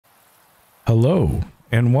Hello,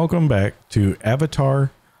 and welcome back to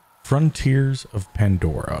Avatar: Frontiers of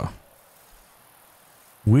Pandora.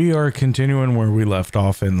 We are continuing where we left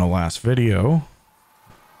off in the last video.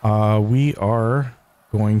 We are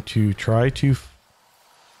going to try to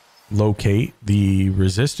locate the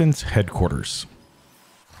Resistance headquarters.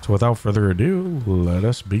 So without further ado, let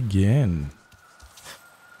us begin.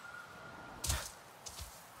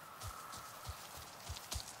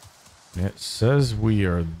 It says we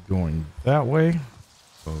are going that way,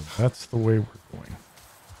 so that's the way we're going.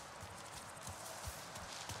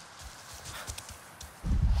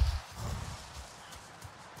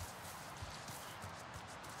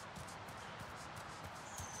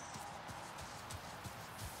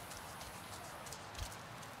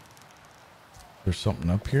 There's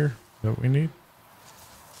something up here that we need.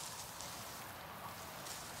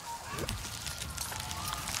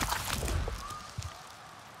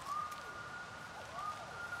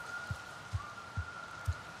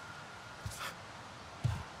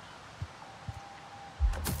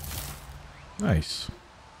 Nice.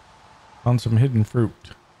 Found some hidden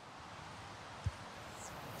fruit.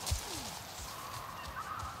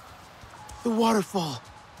 The waterfall.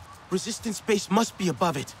 Resistance base must be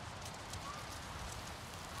above it.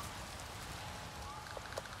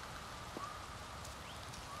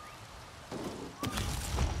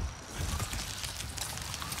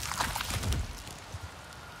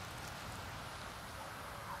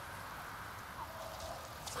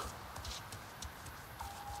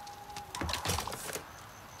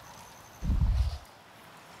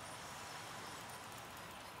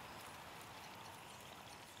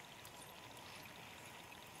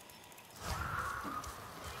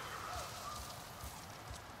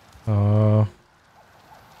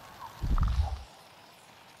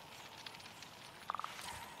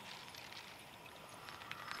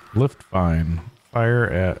 Lift vine. Fire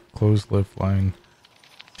at closed lift line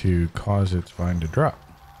to cause its vine to drop.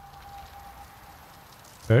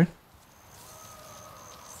 Okay.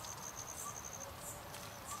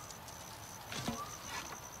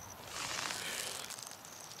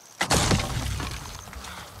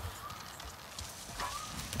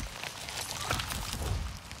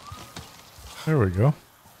 There we go.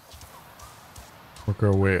 Work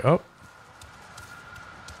our way up.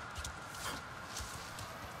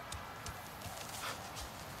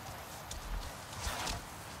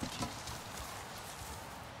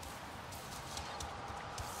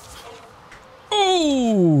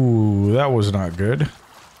 Oh, that was not good. Is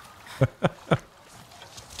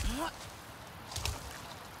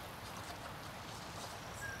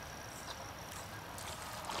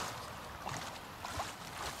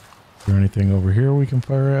there anything over here we can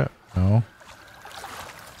fire at? No.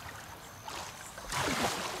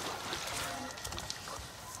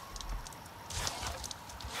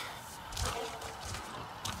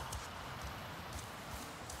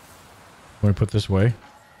 Can we put this way?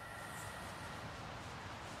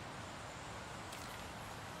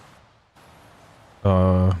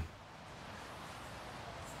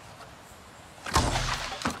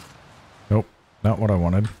 Nope, not what I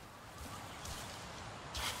wanted.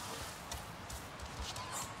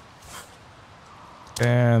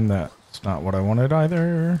 And that's not what I wanted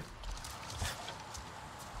either.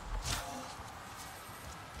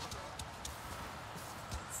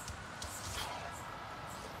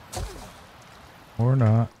 Or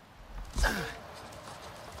not.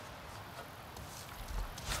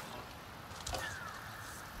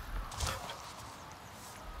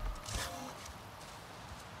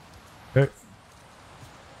 Okay.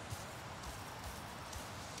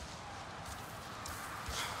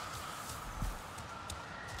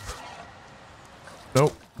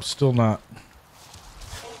 Nope, still not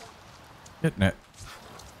hitting it.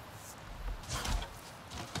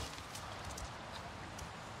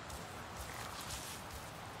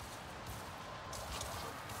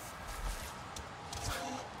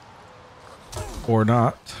 Or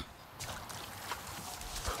not.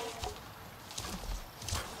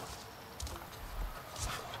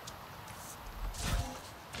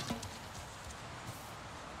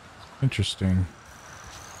 Interesting.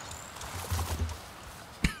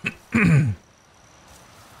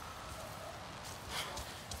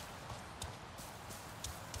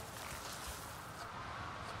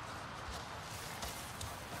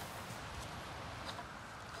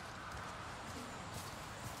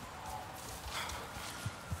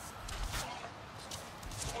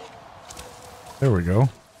 There we go.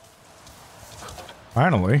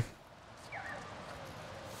 Finally.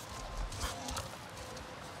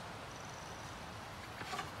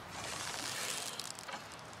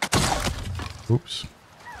 Oops.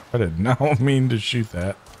 I did not mean to shoot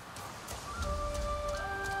that.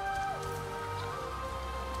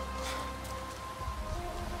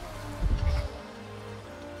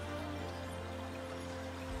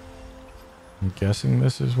 I'm guessing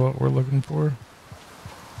this is what we're looking for.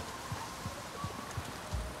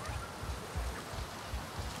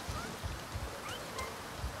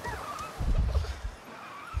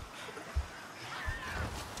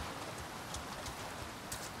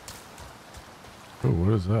 Oh,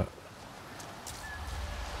 what is that?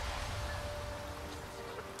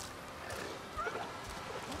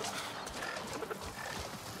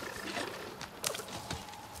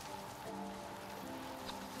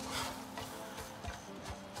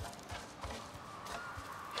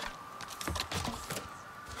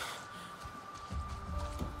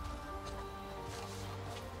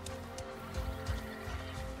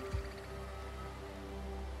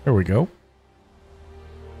 There we go.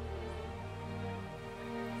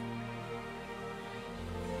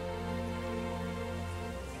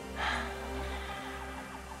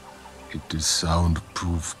 It is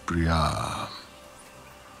soundproof, Priya.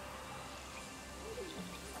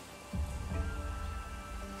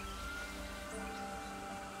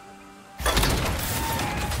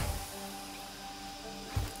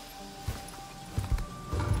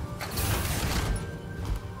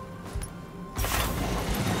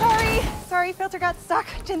 Sorry, filter got stuck.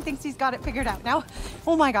 Jin thinks he's got it figured out now.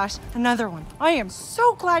 Oh my gosh, another one. I am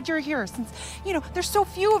so glad you're here since, you know, there's so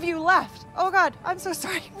few of you left. Oh God, I'm so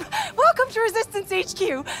sorry. Welcome to Resistance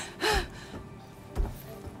HQ.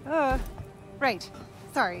 Right.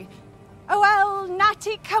 Sorry. Oh, el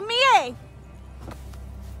nati kamie.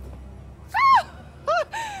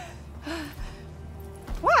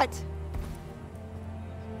 What?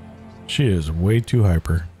 She is way too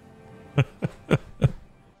hyper.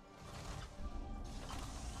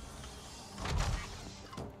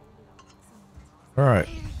 All right.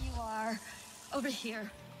 Here you are, over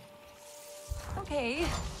here. Okay,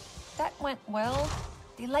 that went well.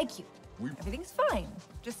 They like you. Everything's fine.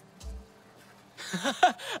 Just...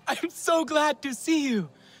 I'm so glad to see you.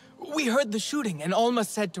 We heard the shooting and Alma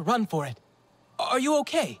said to run for it. Are you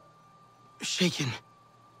okay? Shaken.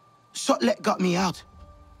 Sotlet got me out.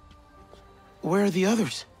 Where are the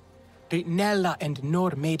others? Nella and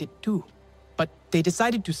Nor made it too. But they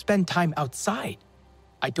decided to spend time outside.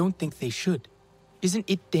 I don't think they should. Isn't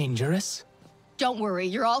it dangerous? Don't worry,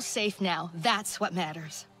 you're all safe now. That's what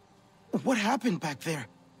matters. What happened back there?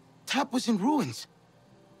 Tap was in ruins.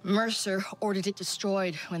 Mercer ordered it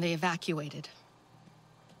destroyed when they evacuated.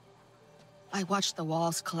 I watched the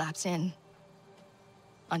walls collapse in.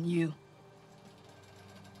 On you.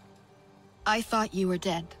 I thought you were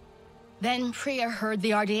dead. Then Priya heard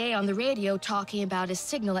the RDA on the radio talking about his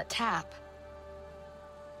signal at Tap.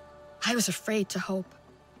 I was afraid to hope.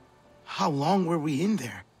 How long were we in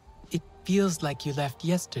there? It feels like you left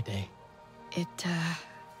yesterday. It,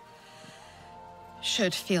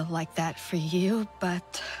 should feel like that for you,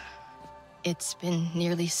 but it's been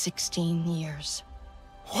nearly 16 years.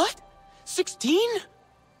 What? 16?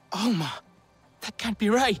 Alma. That can't be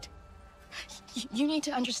right. You need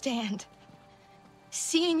to understand.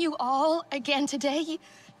 Seeing you all again today,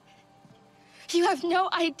 you have no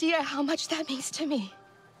idea how much that means to me.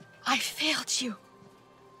 I failed you.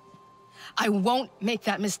 I won't make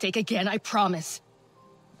that mistake again, I promise.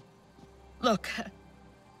 Look,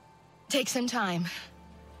 take some time.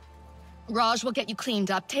 Raj will get you cleaned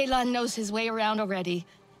up. Talon knows his way around already.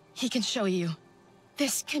 He can show you.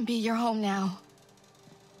 This can be your home now.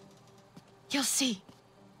 You'll see.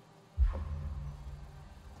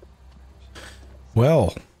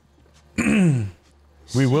 Well,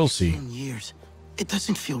 we will see. 16 years. It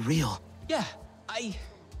doesn't feel real. Yeah,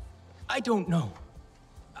 I don't know.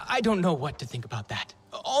 I don't know what to think about that.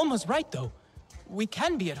 Alma's right, though. We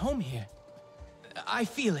can be at home here. I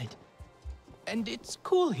feel it. And it's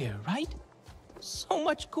cool here, right? So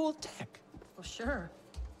much cool tech. Well, sure.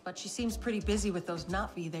 But she seems pretty busy with those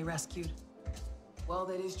Navi they rescued. Well,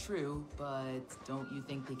 that is true, but don't you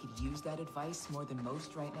think they could use that advice more than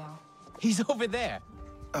most right now? He's over there.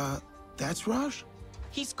 That's Raj?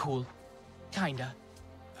 He's cool. Kinda.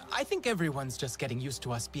 I think everyone's just getting used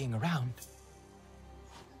to us being around.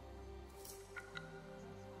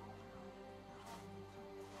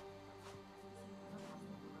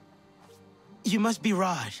 You must be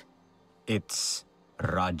Raj. It's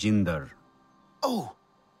Rajinder. Oh,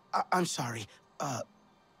 I'm sorry.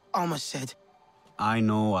 Alma said. I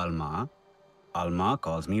know Alma. Alma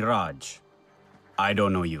calls me Raj. I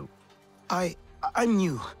don't know you. I'm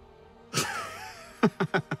new.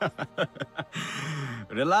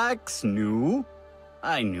 Relax, new.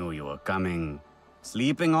 I knew you were coming.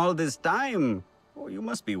 Sleeping all this time. Oh, you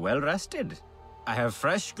must be well rested. I have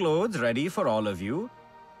fresh clothes ready for all of you.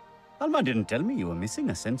 Alma didn't tell me you were missing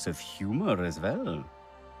a sense of humor as well.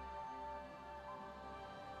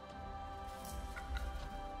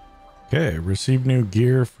 Okay, receive new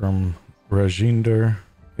gear from Rajinder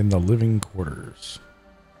in the living quarters.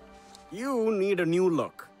 You need a new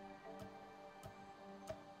look.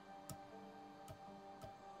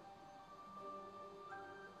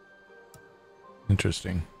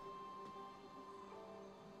 Interesting.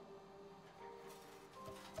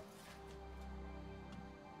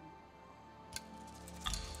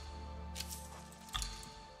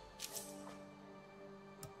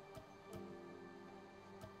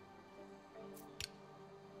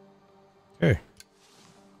 Okay.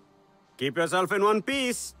 Keep yourself in one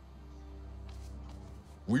piece.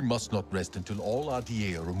 We must not rest until all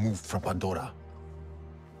RDA are removed from Pandora.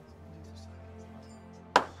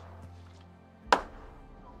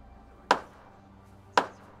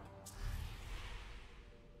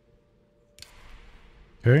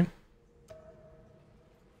 Okay.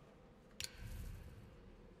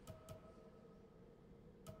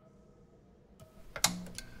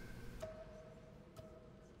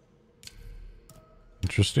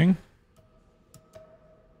 Interesting.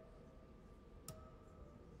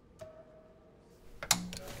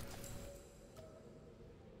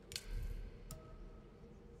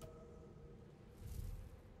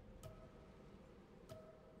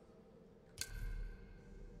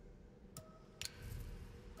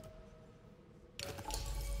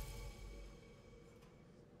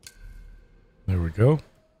 There we go.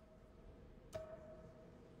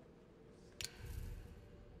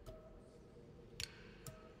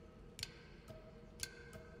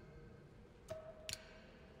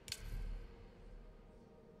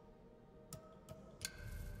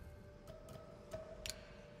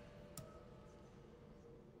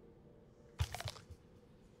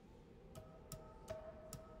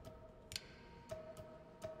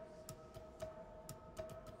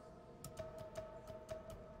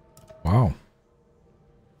 Wow.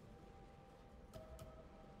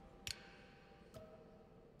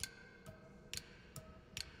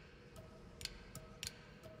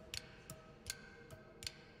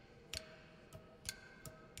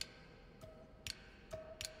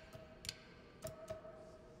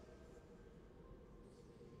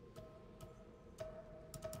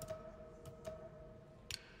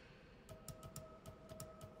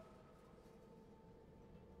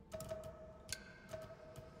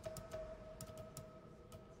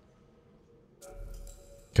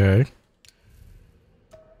 Okay.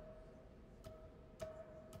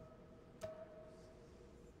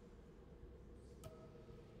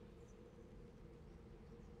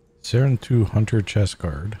 Saren 2 Hunter chest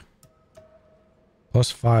guard.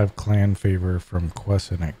 +5 clan favor from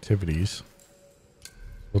quests and activities.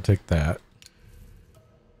 We'll take that.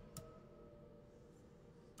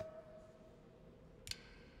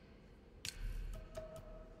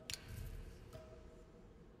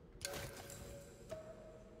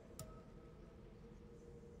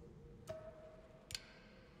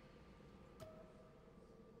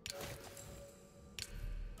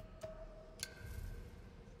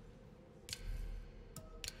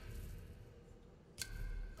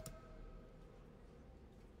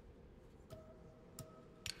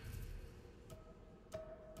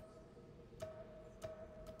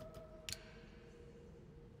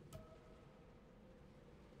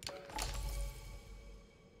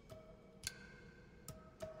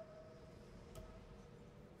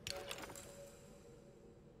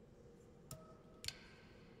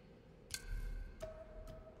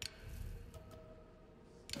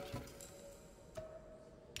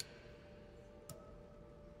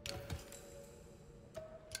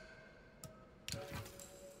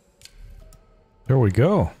 There we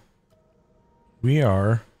go. We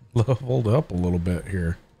are leveled up a little bit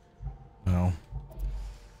here. Well,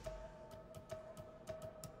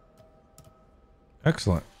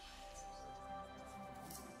 excellent.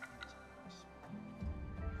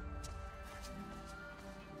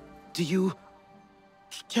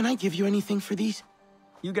 Can I give you anything for these?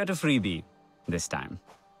 You get a freebie this time.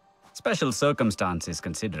 Special circumstances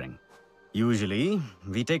considering. Usually,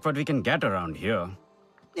 we take what we can get around here.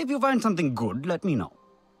 If you find something good, let me know.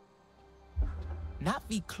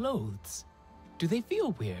 Navi clothes. Do they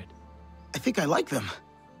feel weird? I think I like them.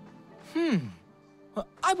 Well,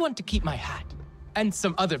 I want to keep my hat. And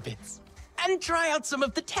some other bits. And try out some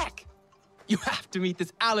of the tech. You have to meet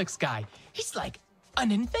this Alex guy. He's like an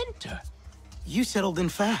inventor. You settled in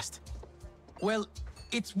fast. Well,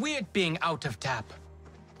 it's weird being out of tap.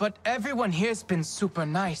 But everyone here's been super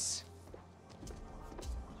nice.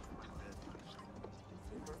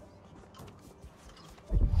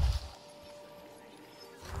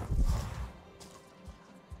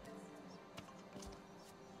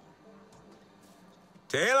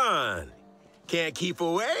 Talon, Can't keep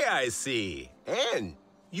away, I see. And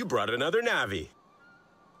you brought another Navi.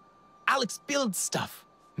 Alex builds stuff,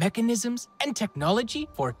 mechanisms, and technology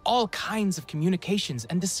for all kinds of communications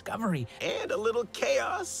and discovery. And a little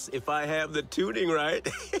chaos, if I have the tuning right.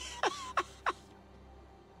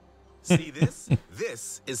 See this?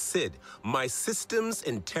 This is SID, my systems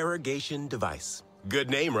interrogation device. Good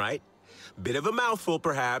name, right? Bit of a mouthful,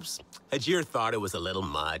 perhaps. Ajir thought it was a little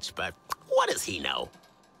much, but what does he know?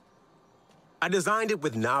 I designed it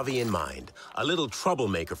with Navi in mind, a little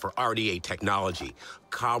troublemaker for RDA technology.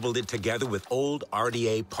 Cobbled it together with old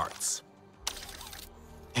RDA parts.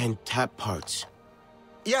 And tap parts.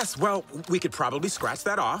 Yes, well, we could probably scratch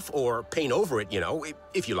that off or paint over it, you know,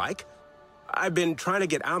 if you like. I've been trying to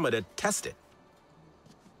get Alma to test it.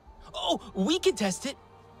 Oh, we can test it.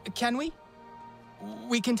 Can we?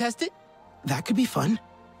 We can test it? That could be fun.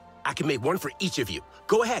 I can make one for each of you.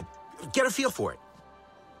 Go ahead. Get a feel for it.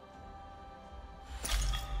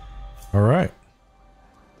 All right.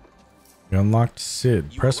 You unlocked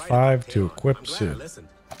Sid. Press 5 to equip Sid.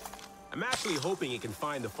 I'm actually hoping it can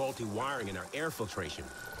find the faulty wiring in our air filtration.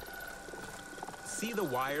 See the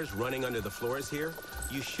wires running under the floors here?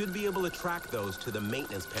 You should be able to track those to the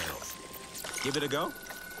maintenance panels. Give it a go.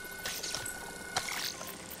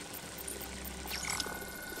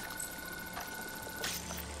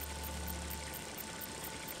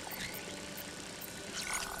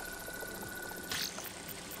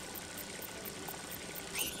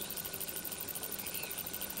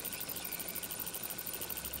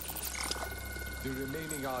 The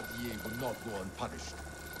remaining RDA will not go unpunished.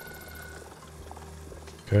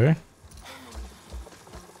 Okay.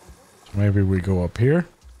 So maybe we go up here.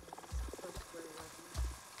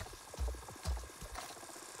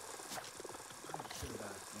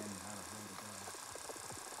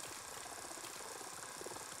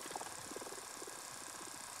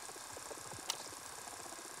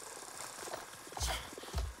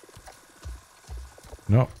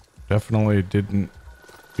 Nope, definitely didn't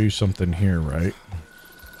do something here, right?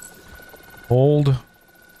 Hold.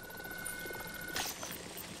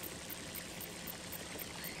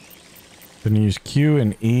 Then use Q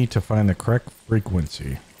and E to find the correct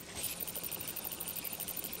frequency.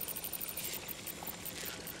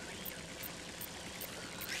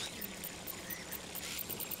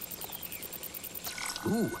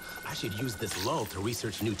 Ooh, I should use this lull to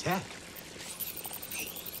research new tech.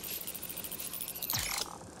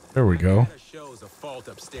 There we go. Shows a fault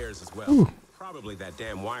upstairs as well. Ooh. Probably that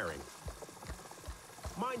damn wiring.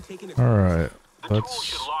 Mind taking All right. The tool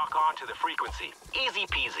should lock on to the frequency. Easy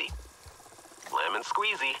peasy. Lemon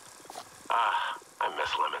squeezy. Ah, I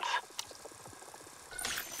miss lemons.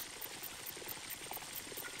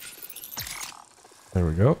 There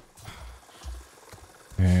we go.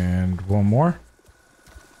 And one more.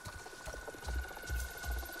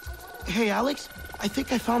 Hey, Alex, I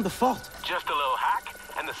think I found the fault. Just a little hack,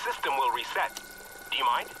 and the system will reset. Do you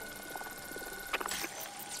mind?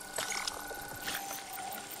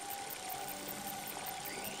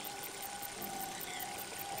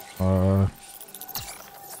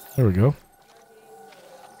 There we go.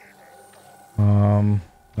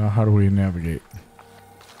 Now how do we navigate?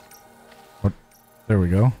 What? There we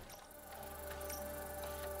go.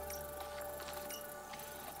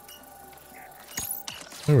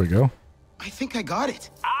 There we go. I think I got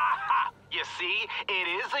it. Aha! You see, it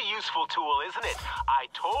is a useful tool, isn't it? I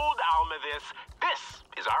told Alma this. This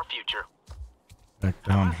is our future. Back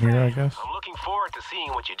down here, I guess. I'm looking forward to seeing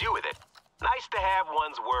what you do with it. Nice to have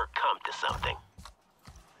one's work come to something.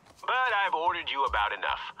 But I've ordered you about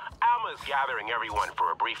enough. Alma's gathering everyone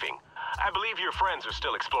for a briefing. I believe your friends are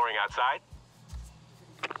still exploring outside.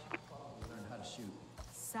 Learn how to shoot.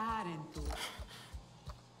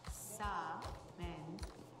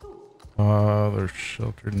 They're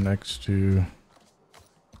sheltered next to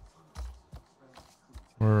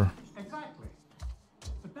where. Exactly.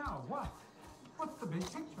 But now what? What's the big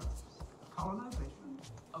picture? Colonization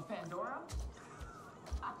of Pandora?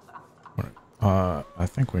 I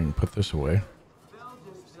think we can put this away. They'll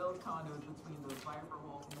just build conduits between the Viper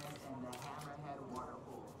Wolf nest and the Hammerhead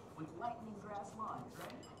waterhole with lightning grass lines,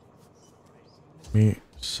 right? Me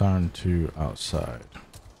sign to outside.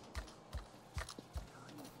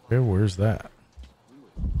 Okay, where's that?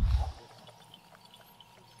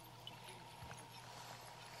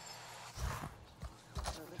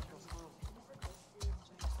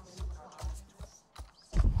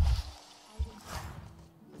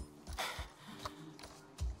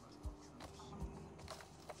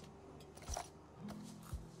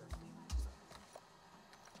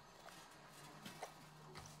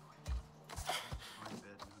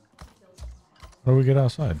 How do we get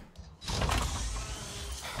outside?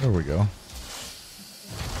 There we go.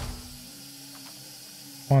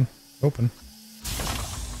 Come on, open.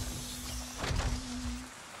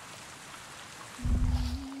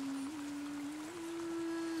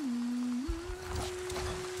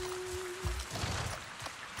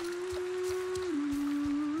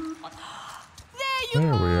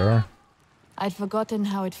 There we are. I'd forgotten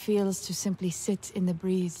how it feels to simply sit in the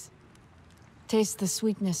breeze. Taste the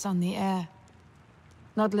sweetness on the air.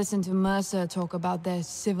 Not listen to Mercer talk about their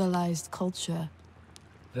civilized culture.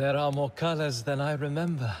 There are more colors than I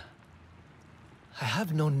remember. I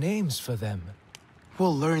have no names for them.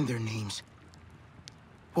 We'll learn their names.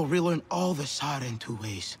 We'll relearn all the Sarentu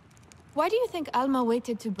ways. Why do you think Alma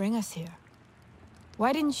waited to bring us here?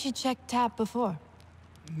 Why didn't she check Tab before?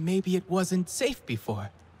 Maybe it wasn't safe before.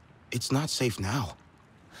 It's not safe now.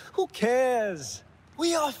 Who cares?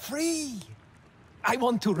 We are free. I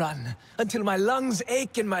want to run until my lungs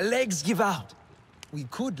ache and my legs give out. We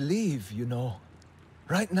could leave, you know.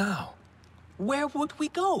 Right now. Where would we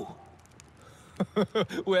go?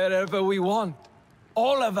 Wherever we want.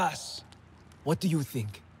 All of us. What do you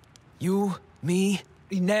think? You, me,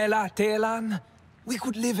 Inela, Telan? We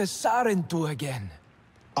could live as Sarentu again.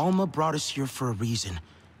 Alma brought us here for a reason.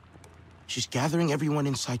 She's gathering everyone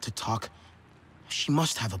inside to talk. She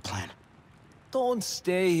must have a plan. Don't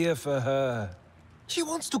stay here for her. She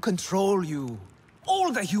wants to control you.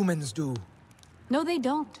 All the humans do. No, they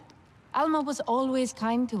don't. Alma was always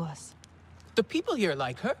kind to us. The people here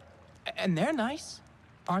like her. And they're nice,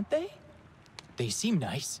 aren't they? They seem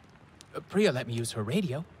nice. Priya let me use her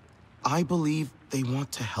radio. I believe they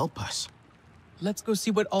want to help us. Let's go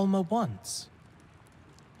see what Alma wants.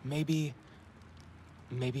 Maybe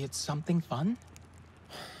it's something fun?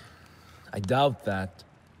 I doubt that.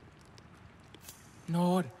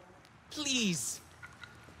 Nord, please.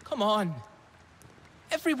 Come on.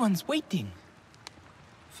 Everyone's waiting.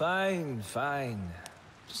 Fine, fine.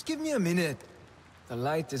 Just give me a minute. The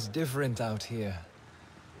light is different out here.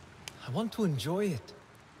 I want to enjoy it.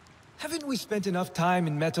 Haven't we spent enough time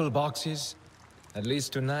in metal boxes? At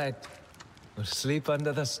least tonight, we'll sleep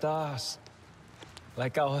under the stars.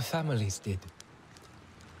 Like our families did.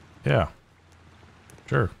 Yeah.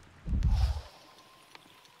 Sure.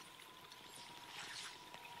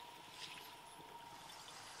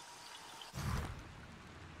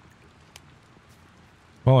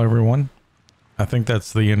 Well, everyone, I think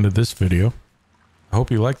that's the end of this video. I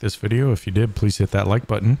hope you liked this video. If you did, please hit that like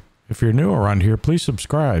button. If you're new around here, please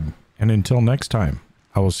subscribe. And until next time,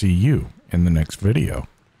 I will see you in the next video.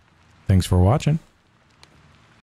 Thanks for watching.